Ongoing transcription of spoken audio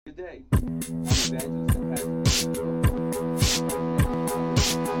Good day. I'm Evangelist and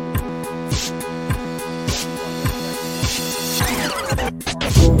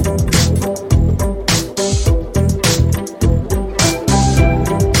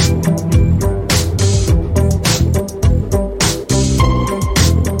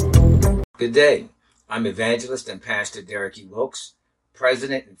Good day. I'm Evangelist and Pastor Derek E. Wilkes,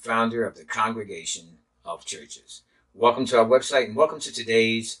 President and founder of the Congregation of Churches. Welcome to our website and welcome to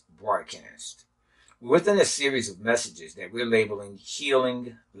today's broadcast. We're within a series of messages that we're labeling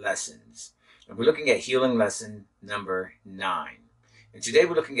Healing Lessons. And we're looking at Healing Lesson number 9. And today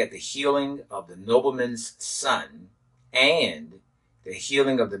we're looking at the healing of the nobleman's son and the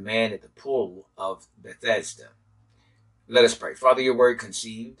healing of the man at the pool of Bethesda. Let us pray. Father, your word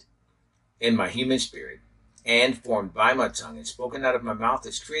conceived in my human spirit and formed by my tongue and spoken out of my mouth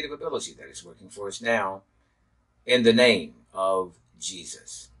is creative ability that is working for us now in the name of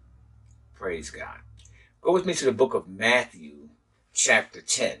Jesus. Praise God. Go with me to the book of Matthew chapter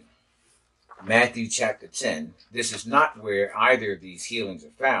 10. Matthew chapter 10. This is not where either of these healings are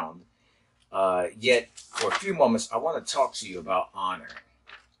found. Yet for a few moments, I want to talk to you about honor.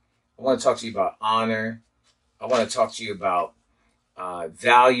 I want to talk to you about honor. I want to talk to you about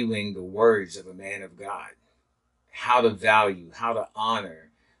valuing the words of a man of God, how to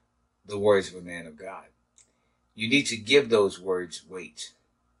honor the words of a man of God. You need to give those words weight.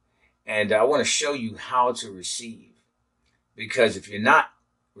 And I want to show you how to receive, because if you're not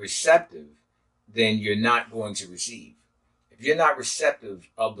receptive, then you're not going to receive. If you're not receptive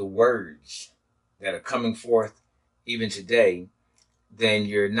of the words that are coming forth even today, then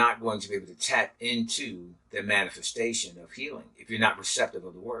you're not going to be able to tap into the manifestation of healing if you're not receptive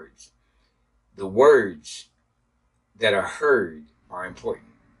of the words. The words that are heard are important.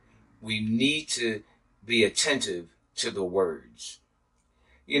 We need to be attentive to the words.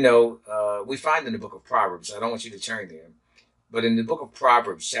 You know, we find in the book of Proverbs, I don't want you to turn there, but in the book of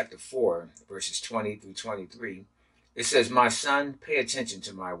Proverbs, chapter 4, verses 20 through 23, it says, "My son, pay attention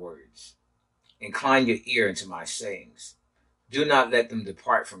to my words. Incline your ear into my sayings. Do not let them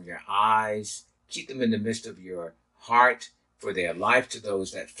depart from your eyes. Keep them in the midst of your heart, for they are life to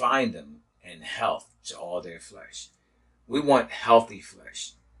those that find them and health to all their flesh." We want healthy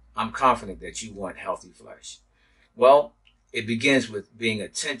flesh. I'm confident that you want healthy flesh. Well, it begins with being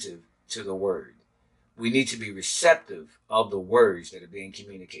attentive to the word. We need to be receptive of the words that are being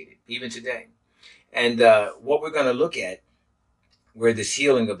communicated, even today. And what we're going to look at, where this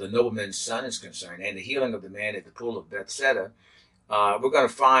healing of the nobleman's son is concerned, and the healing of the man at the pool of Bethesda, we're going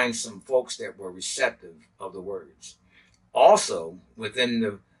to find some folks that were receptive of the words. Also, within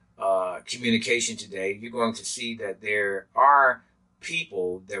the communication today, you're going to see that there are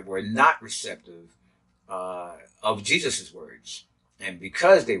people that were not receptive of Jesus's words. And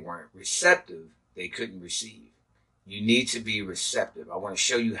because they weren't receptive, they couldn't receive. You need to be receptive. I want to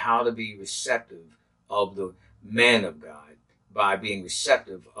show you how to be receptive of the man of God by being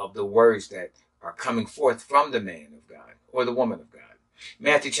receptive of the words that are coming forth from the man of God or the woman of God.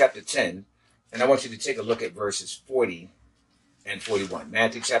 Matthew chapter 10, and I want you to take a look at verses 40 and 41.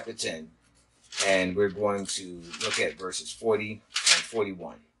 Matthew chapter 10, and we're going to look at verses 40 and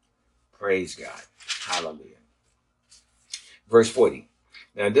 41. Praise God. Hallelujah. Verse 40.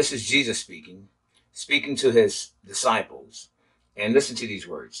 Now this is Jesus speaking to his disciples. And listen to these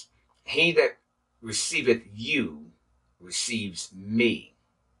words. "He that receiveth you receives me.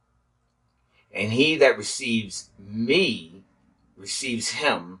 And he that receives me receives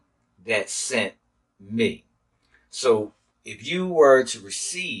him that sent me." So if you were to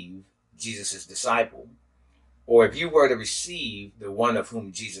receive Jesus' disciple, or if you were to receive the one of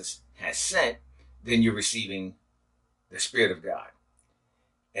whom Jesus has sent, then you're receiving the Spirit of God.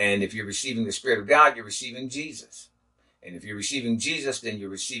 And if you're receiving the Spirit of God, you're receiving Jesus. And if you're receiving Jesus, then you're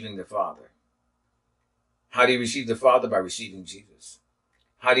receiving the Father. How do you receive the Father? By receiving Jesus.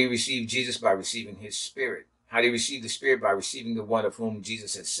 How do you receive Jesus? By receiving his Spirit. How do you receive the Spirit? By receiving the one of whom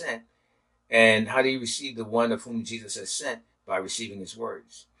Jesus has sent. And how do you receive the one of whom Jesus has sent? By receiving his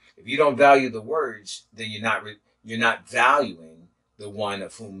words. If you don't value the words, then you're not valuing the one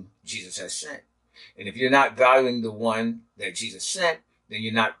of whom Jesus has sent. And if you're not valuing the one that Jesus sent, then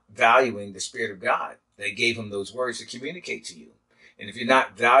you're not valuing the Spirit of God that gave him those words to communicate to you. And if you're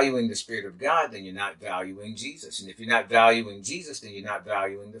not valuing the Spirit of God, then you're not valuing Jesus. And if you're not valuing Jesus, then you're not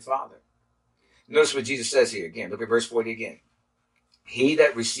valuing the Father. Notice what Jesus says here again. Look at verse 40 again. "He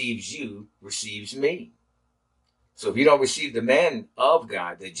that receives you receives me." So if you don't receive the man of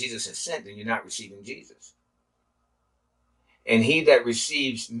God that Jesus has sent, then you're not receiving Jesus. "And he that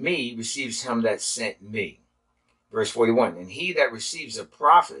receives me receives him that sent me." Verse 41, and he that receives a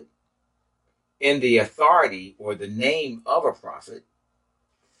prophet in the authority or the name of a prophet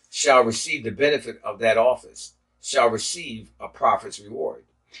shall receive the benefit of that office, shall receive a prophet's reward.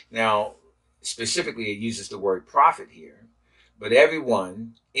 Now, specifically, it uses the word prophet here, but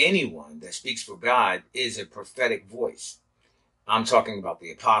anyone that speaks for God is a prophetic voice. I'm talking about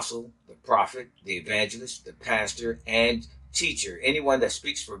the apostle, the prophet, the evangelist, the pastor, and teacher. Anyone that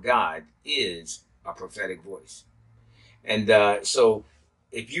speaks for God is a prophetic voice. And so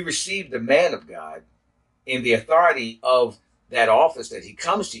if you receive the man of God in the authority of that office that he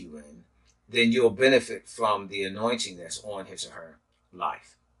comes to you in, then you'll benefit from the anointing that's on his or her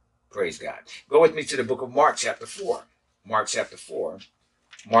life. Praise God. Go with me to the book of Mark chapter 4. Mark chapter 4.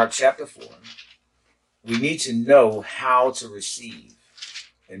 Mark chapter 4. We need to know how to receive.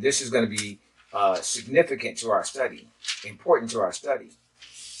 And this is going to be significant to our study, important to our study.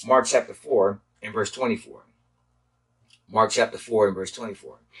 Mark chapter 4 and verse 24. Mark chapter 4 and verse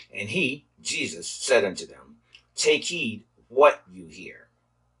 24. And he, Jesus, said unto them, take heed what you hear.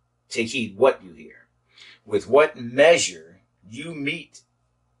 Take heed what you hear. With what measure you meet,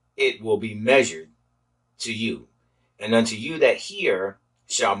 it will be measured to you. And unto you that hear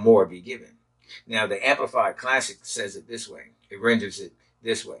shall more be given. Now, the Amplified Classic says it this way. It renders it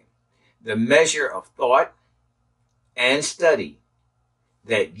this way. The measure of thought and study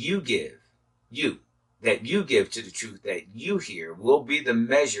that you give to the truth that you hear will be the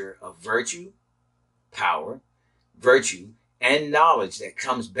measure of virtue, power, virtue, and knowledge that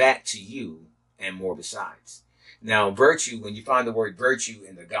comes back to you and more besides. Now, virtue, when you find the word virtue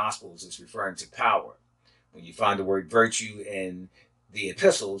in the Gospels, it's referring to power. When you find the word virtue in the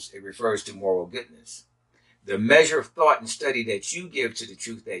epistles, it refers to moral goodness. The measure of thought and study that you give to the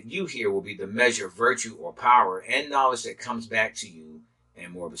truth that you hear will be the measure of virtue or power and knowledge that comes back to you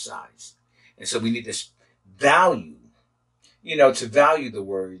and more besides. And so we need to value, to value the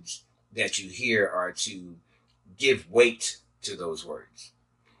words that you hear are to give weight to those words.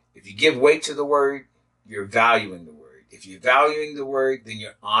 If you give weight to the word, you're valuing the word. If you're valuing the word, then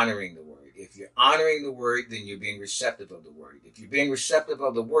you're honoring the word. If you're honoring the word, then you're being receptive of the word. If you're being receptive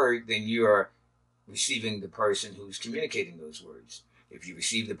of the word, then you are receiving the person who's communicating those words. If you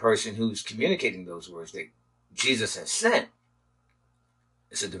receive the person who's communicating those words that Jesus has sent,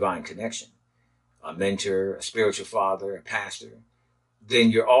 it's a divine connection. A mentor, a spiritual father, a pastor. Then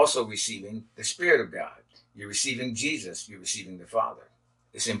you're also receiving the Spirit of God. You're receiving Jesus. You're receiving the Father.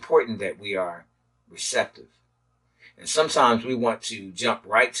 It's important that we are receptive. And sometimes we want to jump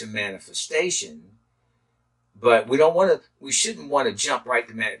right to manifestation, but we shouldn't want to jump right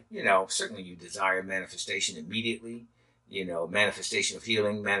to certainly you desire manifestation immediately, manifestation of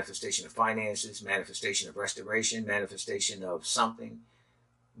healing, manifestation of finances, manifestation of restoration, manifestation of something.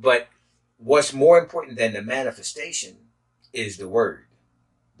 But what's more important than the manifestation is the word.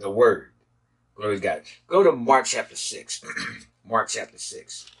 The word. Glory to God. Go to Mark chapter 6. Mark chapter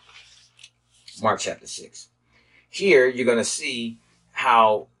 6. Mark chapter 6. Here you're going to see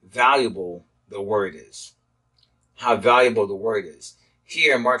how valuable the word is. How valuable the word is.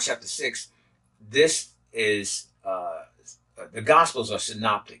 Here in Mark chapter 6, this is, the Gospels are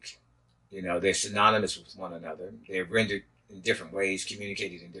synoptic. They're synonymous with one another. They're rendered in different ways,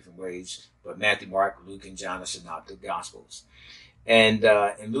 communicated in different ways. But Matthew, Mark, Luke, and John are synoptic Gospels. And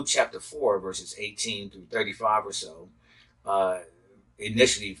in Luke chapter 4, verses 18 through 35 or so,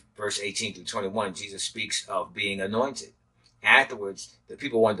 initially, verse 18 through 21, Jesus speaks of being anointed. Afterwards, the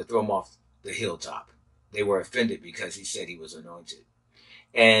people wanted to throw him off the hilltop. They were offended because he said he was anointed.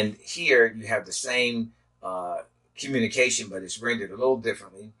 And here you have the same communication, but it's rendered a little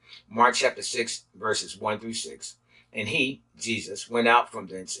differently. Mark chapter 6, verses 1 through 6. And he, Jesus, went out from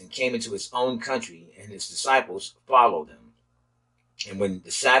thence and came into his own country, and his disciples followed him. And when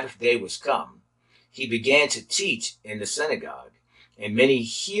the Sabbath day was come, he began to teach in the synagogue. And many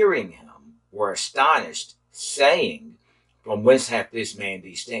hearing him were astonished, saying, from whence hath this man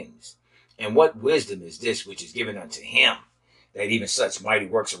these things? And what wisdom is this which is given unto him, that even such mighty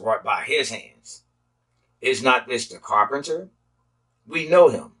works are wrought by his hands? Is not this the carpenter? We know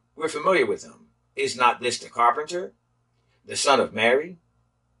him. We're familiar with him. Is not this the carpenter, the son of Mary?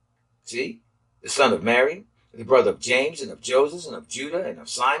 See? The son of Mary, the brother of James and of Joseph and of Judah and of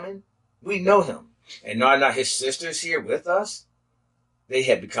Simon? We know him. And are not his sisters here with us? They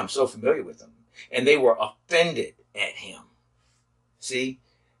had become so familiar with him, and they were offended at him. See,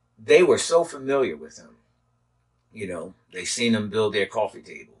 they were so familiar with him. They seen him build their coffee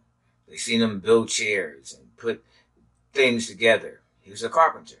table. They seen him build chairs and put things together. He was a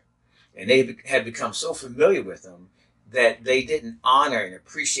carpenter. And they had become so familiar with him that they didn't honor and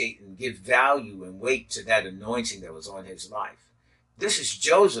appreciate and give value and weight to that anointing that was on his life. This is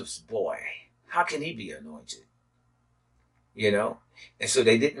Joseph's boy. How can he be anointed? You know? And so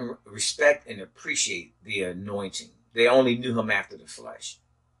they didn't respect and appreciate the anointing. They only knew him after the flesh.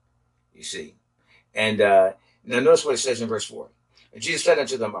 You see? And now notice what it says in verse 4. And Jesus said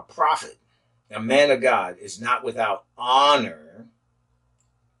unto them, a prophet, a man of God, is not without honor,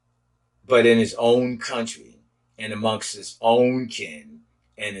 but in his own country and amongst his own kin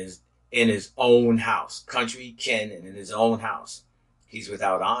and in his own house. Country, kin, and in his own house. He's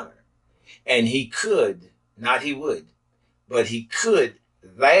without honor. And he could, not he would, but he could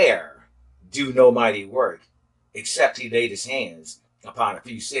there do no mighty work, except he laid his hands upon a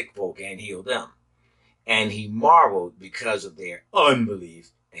few sick folk and healed them. And he marveled because of their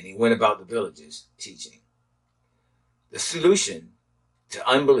unbelief, and he went about the villages teaching. The solution to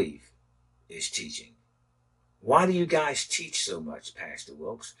unbelief is teaching. Why do you guys teach so much, Pastor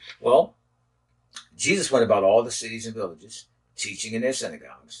Wilkes? Well, Jesus went about all the cities and villages, teaching in their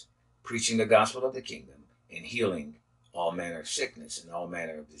synagogues, preaching the gospel of the kingdom, and healing all manner of sickness and all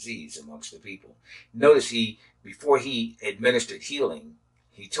manner of disease amongst the people. Notice before he administered healing,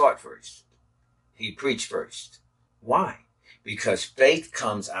 he taught first. He preached first. Why? Because faith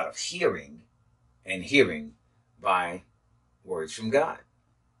comes out of hearing, and hearing by words from God.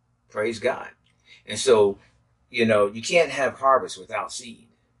 Praise God. And so, you can't have harvest without seed.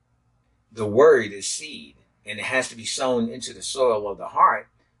 The word is seed, and it has to be sown into the soil of the heart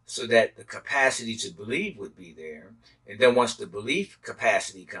so that the capacity to believe would be there. And then once the belief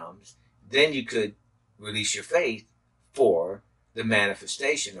capacity comes, then you could release your faith for the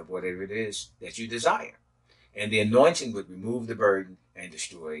manifestation of whatever it is that you desire. And the anointing would remove the burden and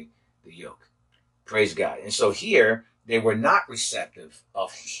destroy the yoke. Praise God. And so here, they were not receptive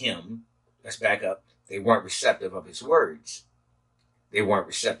of him. Let's back up. They weren't receptive of his words. They weren't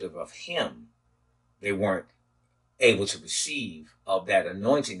receptive of him. They weren't able to receive of that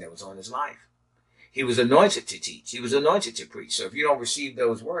anointing that was on his life. He was anointed to teach. He was anointed to preach. So if you don't receive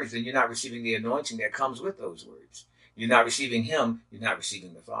those words, then you're not receiving the anointing that comes with those words. You're not receiving him. You're not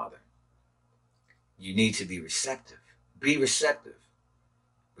receiving the Father. You need to be receptive. Be receptive.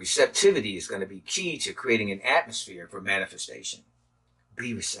 Receptivity is going to be key to creating an atmosphere for manifestation.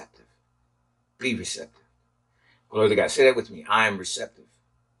 Be receptive. Be receptive. Glory to God. Say that with me. I am receptive.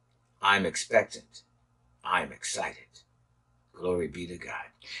 I'm expectant. I'm excited. Glory be to God.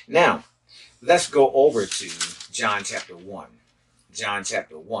 Now, let's go over to John chapter 1. John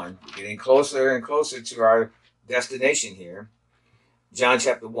chapter 1. We're getting closer and closer to our destination here. John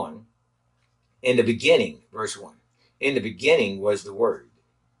chapter 1. In the beginning, verse 1. In the beginning was the Word,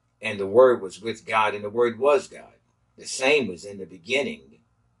 and the Word was with God, and the Word was God. The same was in the beginning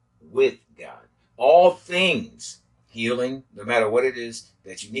with God. All things, healing, no matter what it is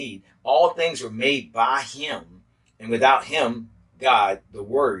that you need, all things were made by him, and without him, God, the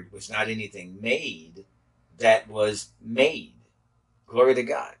Word, was not anything made that was made. Glory to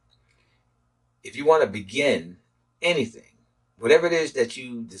God. If you want to begin anything, whatever it is that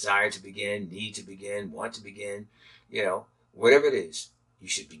you desire to begin, need to begin, want to begin, whatever it is, you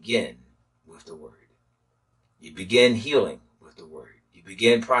should begin with the Word. You begin healing with the Word. You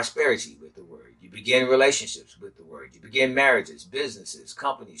begin prosperity with the Word. You begin relationships with the Word. You begin marriages, businesses,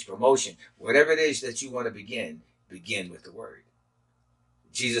 companies, promotion, whatever it is that you want to begin with the Word.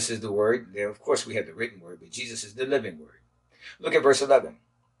 Jesus is the Word. There, of course, we have the written Word, but Jesus is the living Word. Look at verse 11.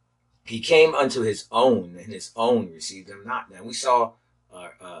 He came unto his own, and his own received him not. Now, we saw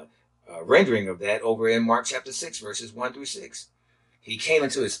a rendering of that over in Mark chapter 6, verses 1 through 6. He came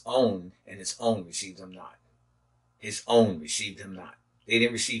into his own, and his own received him not. His own received him not. They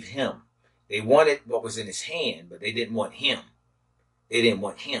didn't receive him. They wanted what was in his hand, but they didn't want him. They didn't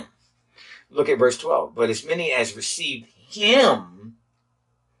want him. Look at verse 12. But as many as received him,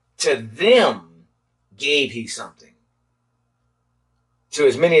 to them gave he something. To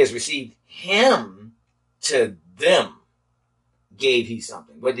as many as received him, to them gave he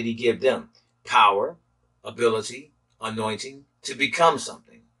something. What did he give them? Power, ability, anointing to become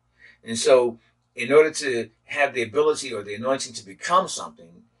something. And so in order to have the ability or the anointing to become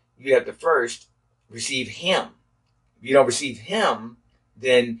something, you have to first receive him. If you don't receive him,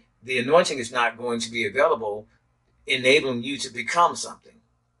 then the anointing is not going to be available, enabling you to become something.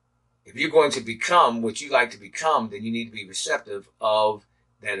 If you're going to become what you like to become, then you need to be receptive of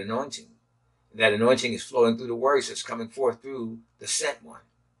that anointing. That anointing is flowing through the words that's coming forth through the sent one.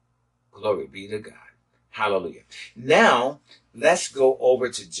 Glory be to God. Hallelujah. Now, let's go over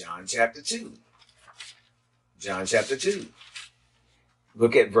to John chapter 2. John chapter 2.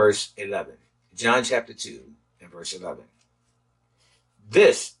 Look at verse 11. John chapter 2 and verse 11.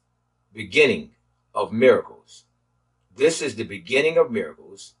 This beginning of miracles, this is the beginning of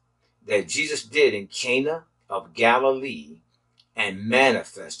miracles that Jesus did in Cana of Galilee and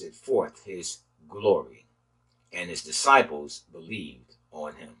manifested forth his glory, and his disciples believed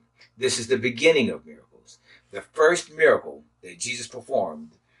on him. This is the beginning of miracles. The first miracle that Jesus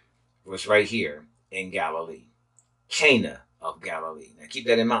performed was right here in Galilee, Cana of Galilee. Now keep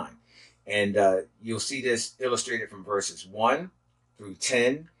that in mind. And you'll see this illustrated from verses 1 through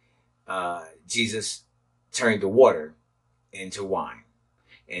 10. Jesus turned the water into wine.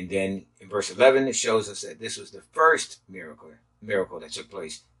 And then in verse 11, it shows us that this was the first miracle that took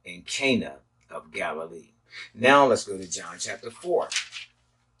place in Cana of Galilee. Now let's go to John chapter 4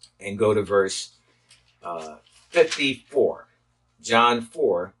 and go to verse 54. John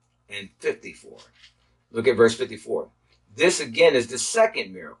 4 and 54. Look at verse 54. This again is the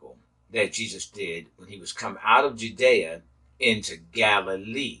second miracle that Jesus did when he was come out of Judea into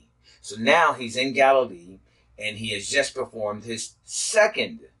Galilee. So now he's in Galilee and he has just performed his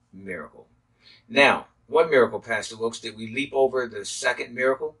second miracle. Now, what miracle, Pastor Wilkes? Did we leap over the second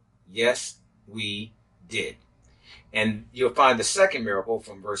miracle? Yes, we did. And you'll find the second miracle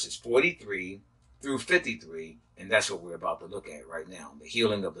from verses 43 through 53, and that's what we're about to look at right now, the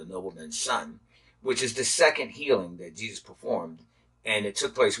healing of the nobleman's son, which is the second healing that Jesus performed, and it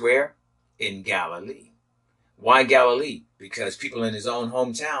took place where? In Galilee. Why Galilee? Because people in his own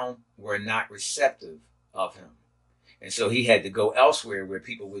hometown were not receptive of him. And so he had to go elsewhere where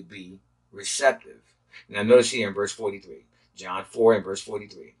people would be receptive. Now notice here in verse 43, John 4 and verse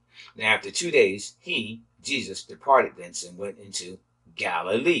 43. Now after 2 days, he, Jesus, departed thence and went into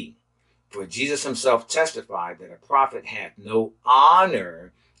Galilee. For Jesus himself testified that a prophet hath no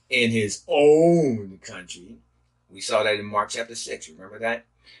honor in his own country. We saw that in Mark chapter 6. Remember that?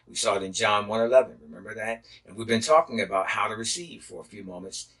 We saw it in John 1:11. Remember that? And we've been talking about how to receive for a few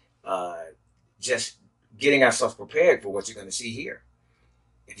moments, just getting ourselves prepared for what you're going to see here.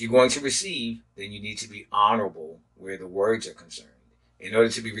 If you're going to receive, then you need to be honorable where the words are concerned. In order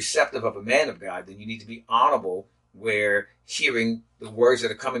to be receptive of a man of God, then you need to be honorable where hearing the words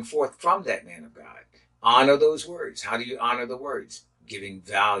that are coming forth from that man of God. Honor those words. How do you honor the words? Giving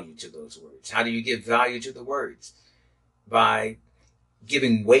value to those words. How do you give value to the words? By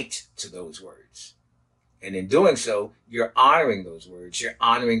giving weight to those words. And in doing so, you're honoring those words. You're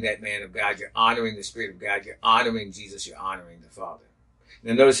honoring that man of God. You're honoring the Spirit of God. You're honoring Jesus. You're honoring the Father.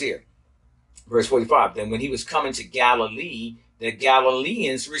 Now notice here, verse 45. Then when he was coming to Galilee, the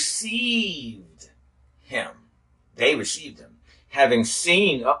Galileans received him. They received him. Having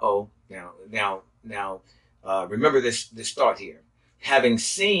seen, remember this thought here. Having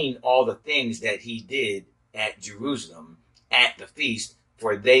seen all the things that he did at Jerusalem at the feast,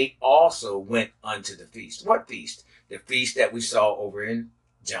 for they also went unto the feast. What feast? The feast that we saw over in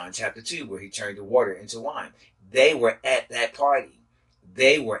John chapter 2, where he turned the water into wine. They were at that party.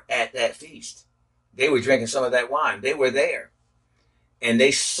 They were at that feast. They were drinking some of that wine. They were there. And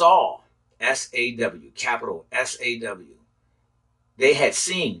they saw, S-A-W, capital S-A-W. They had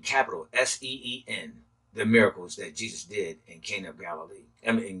seen, capital S-E-E-N, the miracles that Jesus did in Cana of Galilee,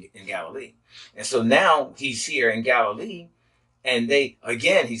 in Galilee. And so now he's here in Galilee, and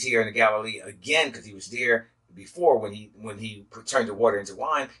he's here in Galilee again because he was there before when he turned the water into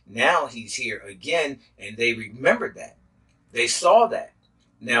wine. Now he's here again, and they remembered that. They saw that.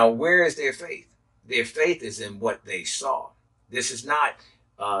 Now, where is their faith? Their faith is in what they saw. This is not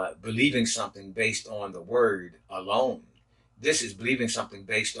believing something based on the word alone. This is believing something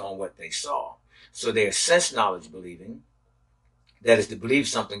based on what they saw. So there's sense knowledge believing. That is to believe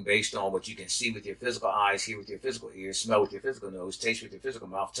something based on what you can see with your physical eyes, hear with your physical ears, smell with your physical nose, taste with your physical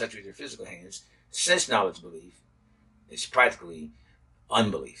mouth, touch with your physical hands. Sense knowledge belief is practically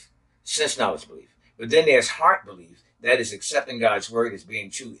unbelief. Sense knowledge belief. But then there's heart belief. That is accepting God's word as being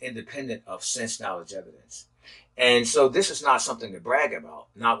true, independent of sense knowledge evidence. And so this is not something to brag about.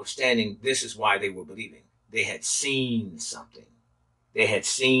 Notwithstanding, this is why they were believing. They had seen something. They had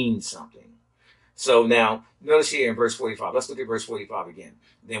seen something. So now, notice here in verse 45. Let's look at verse 45 again.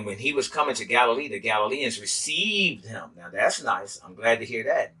 Then when he was coming to Galilee, the Galileans received him. Now that's nice. I'm glad to hear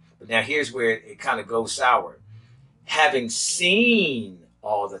that. But now here's where it kind of goes sour. Having seen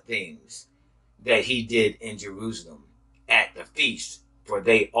all the things that he did in Jerusalem at the feast, for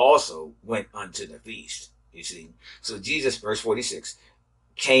they also went unto the feast. You see? So Jesus, verse 46,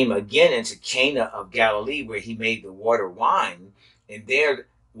 came again into Cana of Galilee, where he made the water wine, and there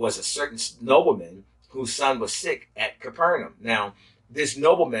was a certain nobleman whose son was sick at Capernaum. Now, this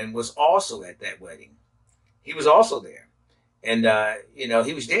nobleman was also at that wedding. He was also there. And,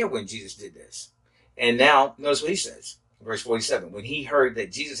 he was there when Jesus did this. And now, notice what he says, verse 47. When he heard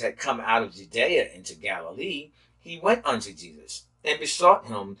that Jesus had come out of Judea into Galilee, he went unto Jesus and besought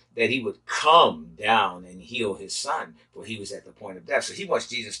him that he would come down and heal his son, for he was at the point of death. So he wants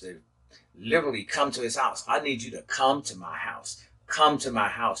Jesus to literally come to his house. I need you to come to my house. Come to my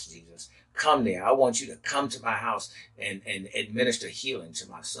house, Jesus. Come there. I want you to come to my house and administer healing to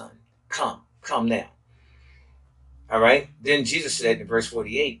my son. Come now. All right. Then Jesus said in verse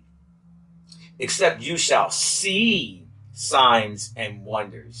 48, except you shall see signs and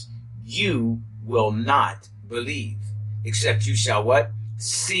wonders, you will not believe. Except you shall what?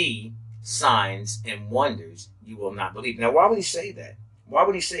 See signs and wonders, you will not believe. Now, why would he say that? Why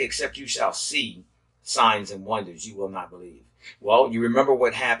would he say, except you shall see signs and wonders, you will not believe? Well, you remember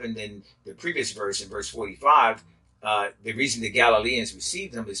what happened in the previous verse, in verse 45. The reason the Galileans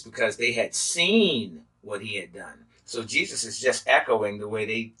received him is because they had seen what he had done. So Jesus is just echoing the way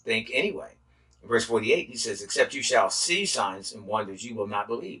they think anyway. In verse 48, he says, except you shall see signs and wonders, you will not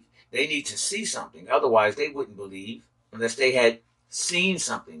believe. They need to see something. Otherwise, they wouldn't believe unless they had seen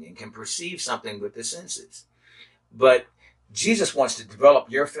something and can perceive something with the senses. But Jesus wants to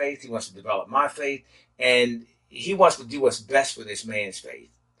develop your faith. He wants to develop my faith. And he wants to do what's best for this man's faith.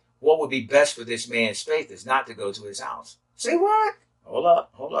 What would be best for this man's faith is not to go to his house. Say what? Hold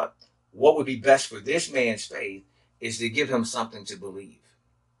up. What would be best for this man's faith is to give him something to believe.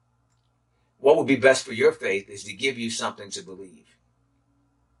 What would be best for your faith is to give you something to believe.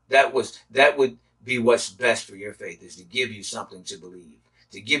 That would be what's best for your faith, is to give you something to believe,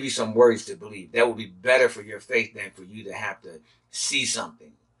 to give you some words to believe. That would be better for your faith than for you to have to see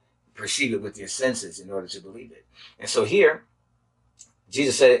something, perceive it with your senses in order to believe it. And so here,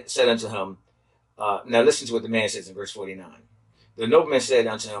 Jesus said unto him, now listen to what the man says in verse 49. The nobleman said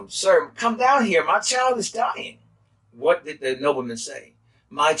unto him, sir, come down here. My child is dying. What did the nobleman say?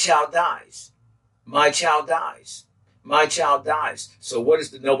 My child dies. My child dies. My child dies. So what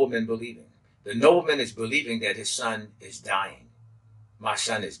is the nobleman believing? The nobleman is believing that his son is dying. My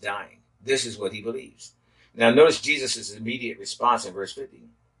son is dying. This is what he believes. Now notice Jesus' immediate response in verse 50.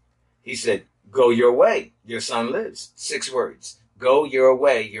 He said, go your way, your son lives. 6 words. Go your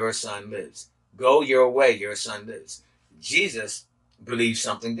way, your son lives. Go your way, your son lives. Jesus believes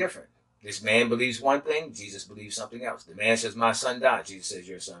something different. This man believes one thing, Jesus believes something else. The man says, my son died. Jesus says,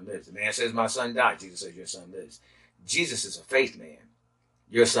 your son lives. The man says, my son died. Jesus says, your son lives. Jesus is a faith man.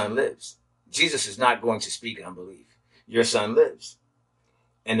 Your son lives. Jesus is not going to speak unbelief. Your son lives.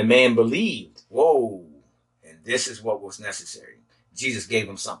 And the man believed. Whoa. And this is what was necessary. Jesus gave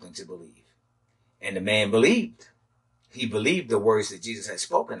him something to believe. And the man believed. He believed the words that Jesus had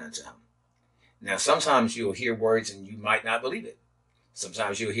spoken unto him. Now, sometimes you'll hear words and you might not believe it.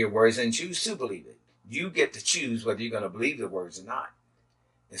 Sometimes you'll hear words and choose to believe it. You get to choose whether you're going to believe the words or not.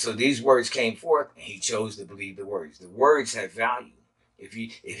 And so these words came forth and he chose to believe the words. The words have value. If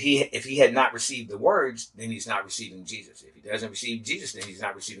he had not received the words, then he's not receiving Jesus. If he doesn't receive Jesus, then he's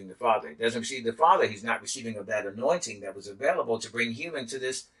not receiving the Father. If he doesn't receive the Father, he's not receiving of that anointing that was available to bring healing to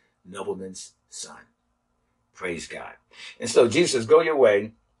this nobleman's son. Praise God. And so Jesus says, go your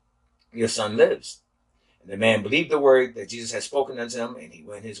way, your son lives. And the man believed the word that Jesus had spoken unto him, and he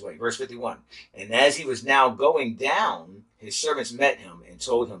went his way. Verse 51. And as he was now going down, his servants met him and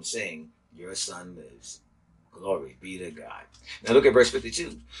told him, saying, your son lives. Glory be to God. Now look at verse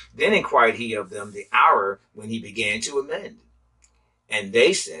 52. Then inquired he of them the hour when he began to amend. And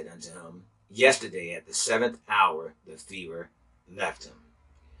they said unto him, yesterday at the 7th hour the fever left him.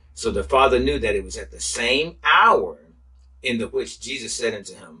 So the father knew that it was at the same hour in the which Jesus said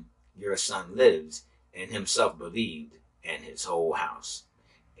unto him, your son lives, and himself believed, and his whole house.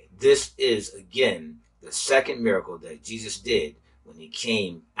 This is, again, the second miracle that Jesus did when he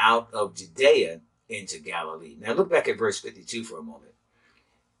came out of Judea into Galilee. Now look back at verse 52 for a moment.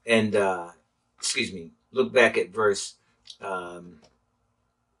 And, look back at verse,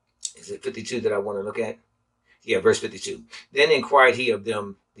 is it 52 that I want to look at? Yeah, verse 52. Then inquired he of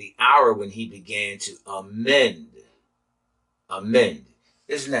them the hour when he began to amend. Amend.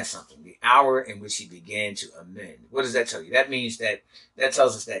 Isn't that something? The hour in which he began to amend. What does that tell you? That means that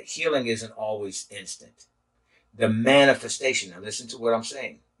tells us that healing isn't always instant. The manifestation, now listen to what I'm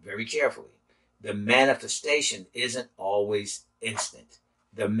saying very carefully. The manifestation isn't always instant.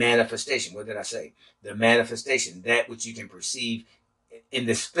 The manifestation, what did I say? The manifestation, that which you can perceive in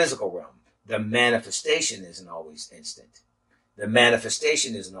this physical realm. The manifestation isn't always instant. The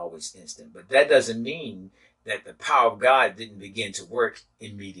manifestation isn't always instant. But that doesn't mean that the power of God didn't begin to work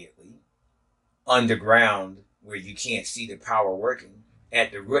immediately underground where you can't see the power working.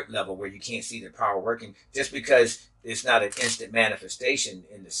 at the root level where you can't see the power working. Just because it's not an instant manifestation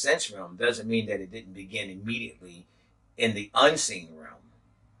in the sense realm doesn't mean that it didn't begin immediately in the unseen realm.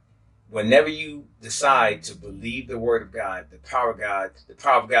 Whenever you decide to believe the word of God, the power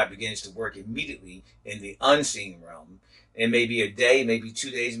of God begins to work immediately in the unseen realm. It may be a day, maybe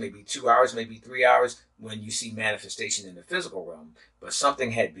 2 days, maybe 2 hours, maybe 3 hours when you see manifestation in the physical realm. But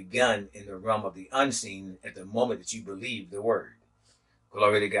something had begun in the realm of the unseen at the moment that you believed the word.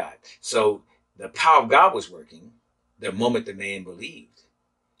 Glory to God. So the power of God was working the moment the man believed.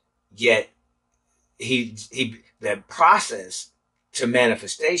 Yet the process to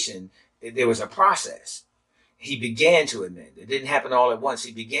manifestation, there was a process. He began to amend. It didn't happen all at once.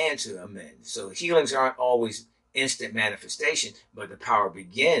 He began to amend. So healings aren't always instant manifestation, but the power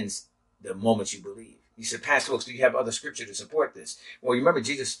begins the moment you believe. You said, Pastor Wilkes, do you have other scripture to support this? Well, you remember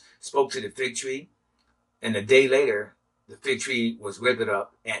Jesus spoke to the fig tree, and a day later, the fig tree was withered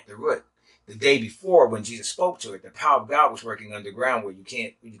up at the root. The day before, when Jesus spoke to it, the power of God was working underground where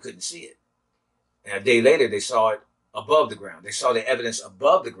you couldn't see it. And a day later, they saw it above the ground. They saw the evidence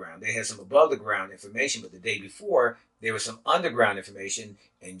above the ground. They had some above the ground information, but the day before, there was some underground information,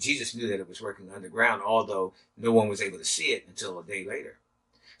 and Jesus knew that it was working underground, although no one was able to see it until a day later.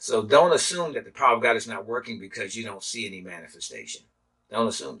 So don't assume that the power of God is not working because you don't see any manifestation. Don't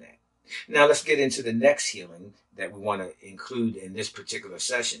assume that. Now let's get into the next healing that we want to include in this particular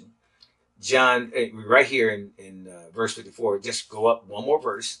session. John, right here in verse 54, just go up one more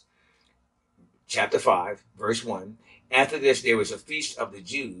verse. Chapter 5, verse 1. After this, there was a feast of the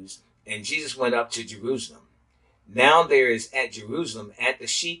Jews, and Jesus went up to Jerusalem. Now there is at Jerusalem, at the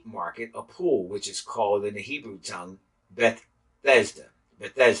sheep market, a pool, which is called in the Hebrew tongue Bethesda,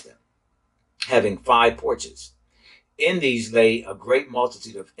 having 5 porches. In these lay a great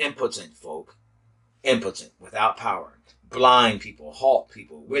multitude of impotent folk, impotent, without power, blind people, halt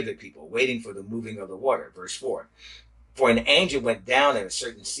people, withered people, waiting for the moving of the water. Verse 4. For an angel went down at a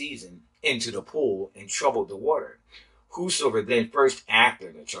certain season into the pool and troubled the water. Whosoever then first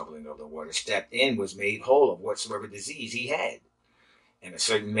after the troubling of the water stepped in was made whole of whatsoever disease he had. And a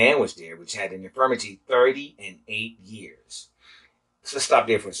certain man was there which had an infirmity 38 years. So let's stop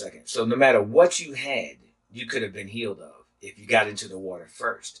there for a second. So no matter what you had, you could have been healed of if you got into the water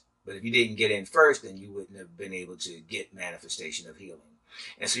first. But if you didn't get in first, then you wouldn't have been able to get manifestation of healing.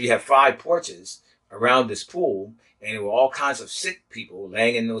 And so you have 5 porches around this pool, and there were all kinds of sick people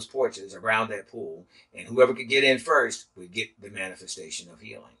laying in those porches around that pool, and whoever could get in first would get the manifestation of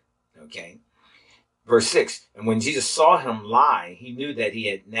healing. Okay? Verse 6, and when Jesus saw him lie, he knew that he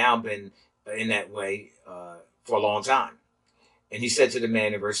had now been in that way for a long time. And he said to the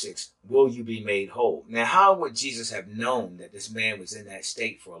man in verse 6, will you be made whole? Now, how would Jesus have known that this man was in that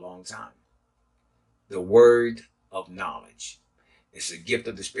state for a long time? The word of knowledge. It's a gift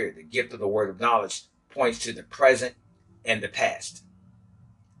of the Spirit. The gift of the word of knowledge points to the present and the past.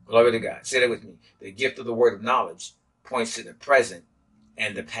 Glory to God. Say that with me. The gift of the word of knowledge points to the present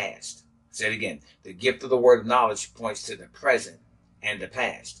and the past. Say it again. The gift of the word of knowledge points to the present and the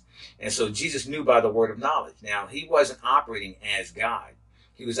past. And so Jesus knew by the word of knowledge. Now, he wasn't operating as God.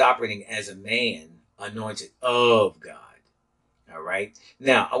 He was operating as a man anointed of God. All right.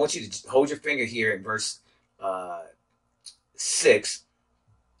 Now, I want you to hold your finger here in verse 6.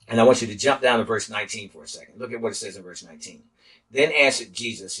 And I want you to jump down to verse 19 for a second. Look at what it says in verse 19. Then answered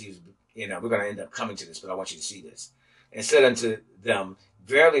Jesus, we're going to end up coming to this, but I want you to see this. And said unto them,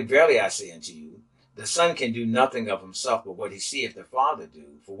 verily, verily, I say unto you, the Son can do nothing of himself but what he seeth the Father do.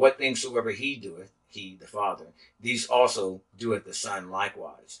 For what things soever he doeth, he, the Father, these also doeth the Son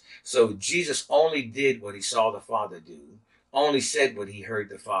likewise. So Jesus only did what he saw the Father do, only said what he heard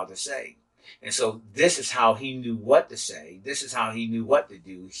the Father say. And so this is how he knew what to say. This is how he knew what to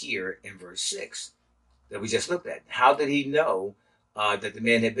do here in verse 6 that we just looked at. How did he know that the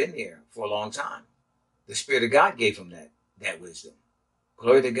man had been there for a long time? The Spirit of God gave him that wisdom.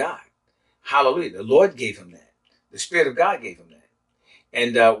 Glory to God. Hallelujah. The Lord gave him that. The Spirit of God gave him that.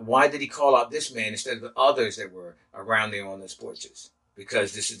 And why did he call out this man instead of the others that were around there on those porches?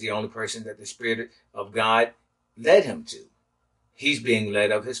 Because this is the only person that the Spirit of God led him to. He's being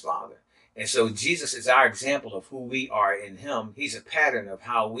led of his Father. And so Jesus is our example of who we are in him. He's a pattern of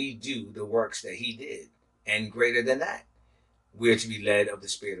how we do the works that he did. And greater than that, we're to be led of the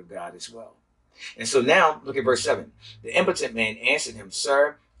Spirit of God as well. And so now, look at verse 7. The impotent man answered him,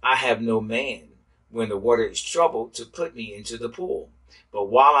 Sir, I have no man when the water is troubled to put me into the pool. But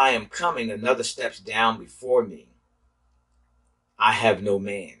while I am coming, another steps down before me. I have no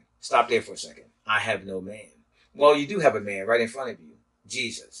man. Stop there for a second. I have no man. Well, you do have a man right in front of you,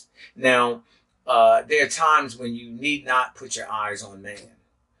 Jesus. Now, There are times when you need not put your eyes on man.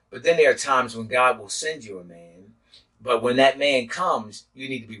 But then there are times when God will send you a man. But when that man comes, you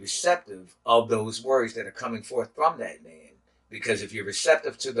need to be receptive of those words that are coming forth from that man. Because if you're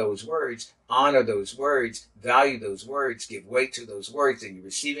receptive to those words, honor those words, value those words, give weight to those words, then you're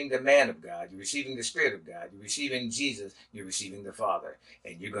receiving the man of God, you're receiving the Spirit of God, you're receiving Jesus, you're receiving the Father,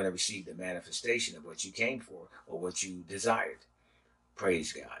 and you're going to receive the manifestation of what you came for or what you desired.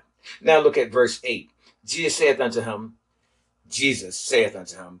 Praise God. Now look at verse 8. Jesus saith unto him,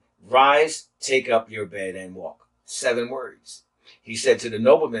 Rise, take up your bed and walk. 7 words. He said to the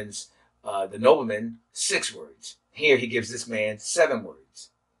nobleman 6 words. Here he gives this man 7 words.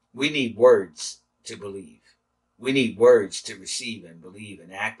 We need words to believe. We need words to receive and believe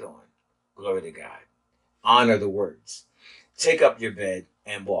and act on. Glory to God. Honor the words. Take up your bed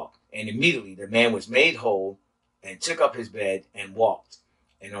and walk. And immediately the man was made whole and took up his bed and walked.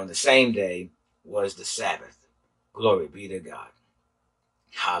 And on the same day was the Sabbath. Glory be to God.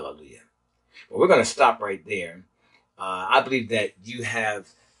 Hallelujah. Well, we're going to stop right there. I believe that you have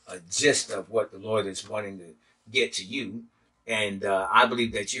a gist of what the Lord is wanting to get to you. And I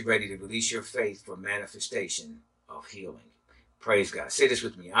believe that you're ready to release your faith for manifestation of healing. Praise God. Say this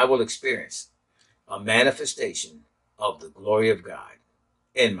with me. I will experience a manifestation of the glory of God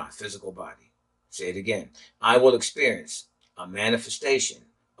in my physical body. Say it again. I will experience a manifestation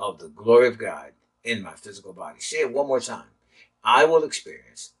of the glory of God in my physical body. Say it one more time. I will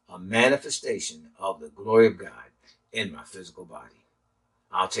experience a manifestation of the glory of God in my physical body.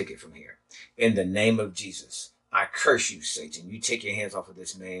 I'll take it from here. In the name of Jesus, I curse you, Satan. You take your hands off of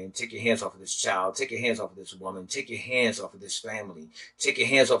this man. Take your hands off of this child. Take your hands off of this woman. Take your hands off of this family. Take your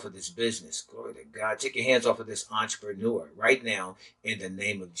hands off of this business. Glory to God. Take your hands off of this entrepreneur. Right now, in the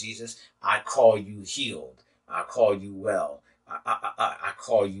name of Jesus, I call you healed. I call you well. I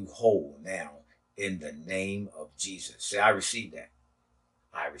call you whole now in the name of Jesus. Say, I receive that.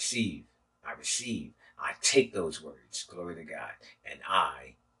 I receive. I take those words. Glory to God. And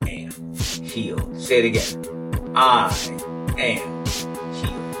I am healed. Say it again. I am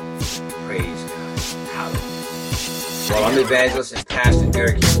healed. Praise God. Hallelujah. Well, I'm evangelist and pastor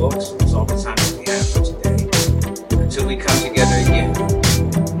Derek E. Wilkes. It's all the time.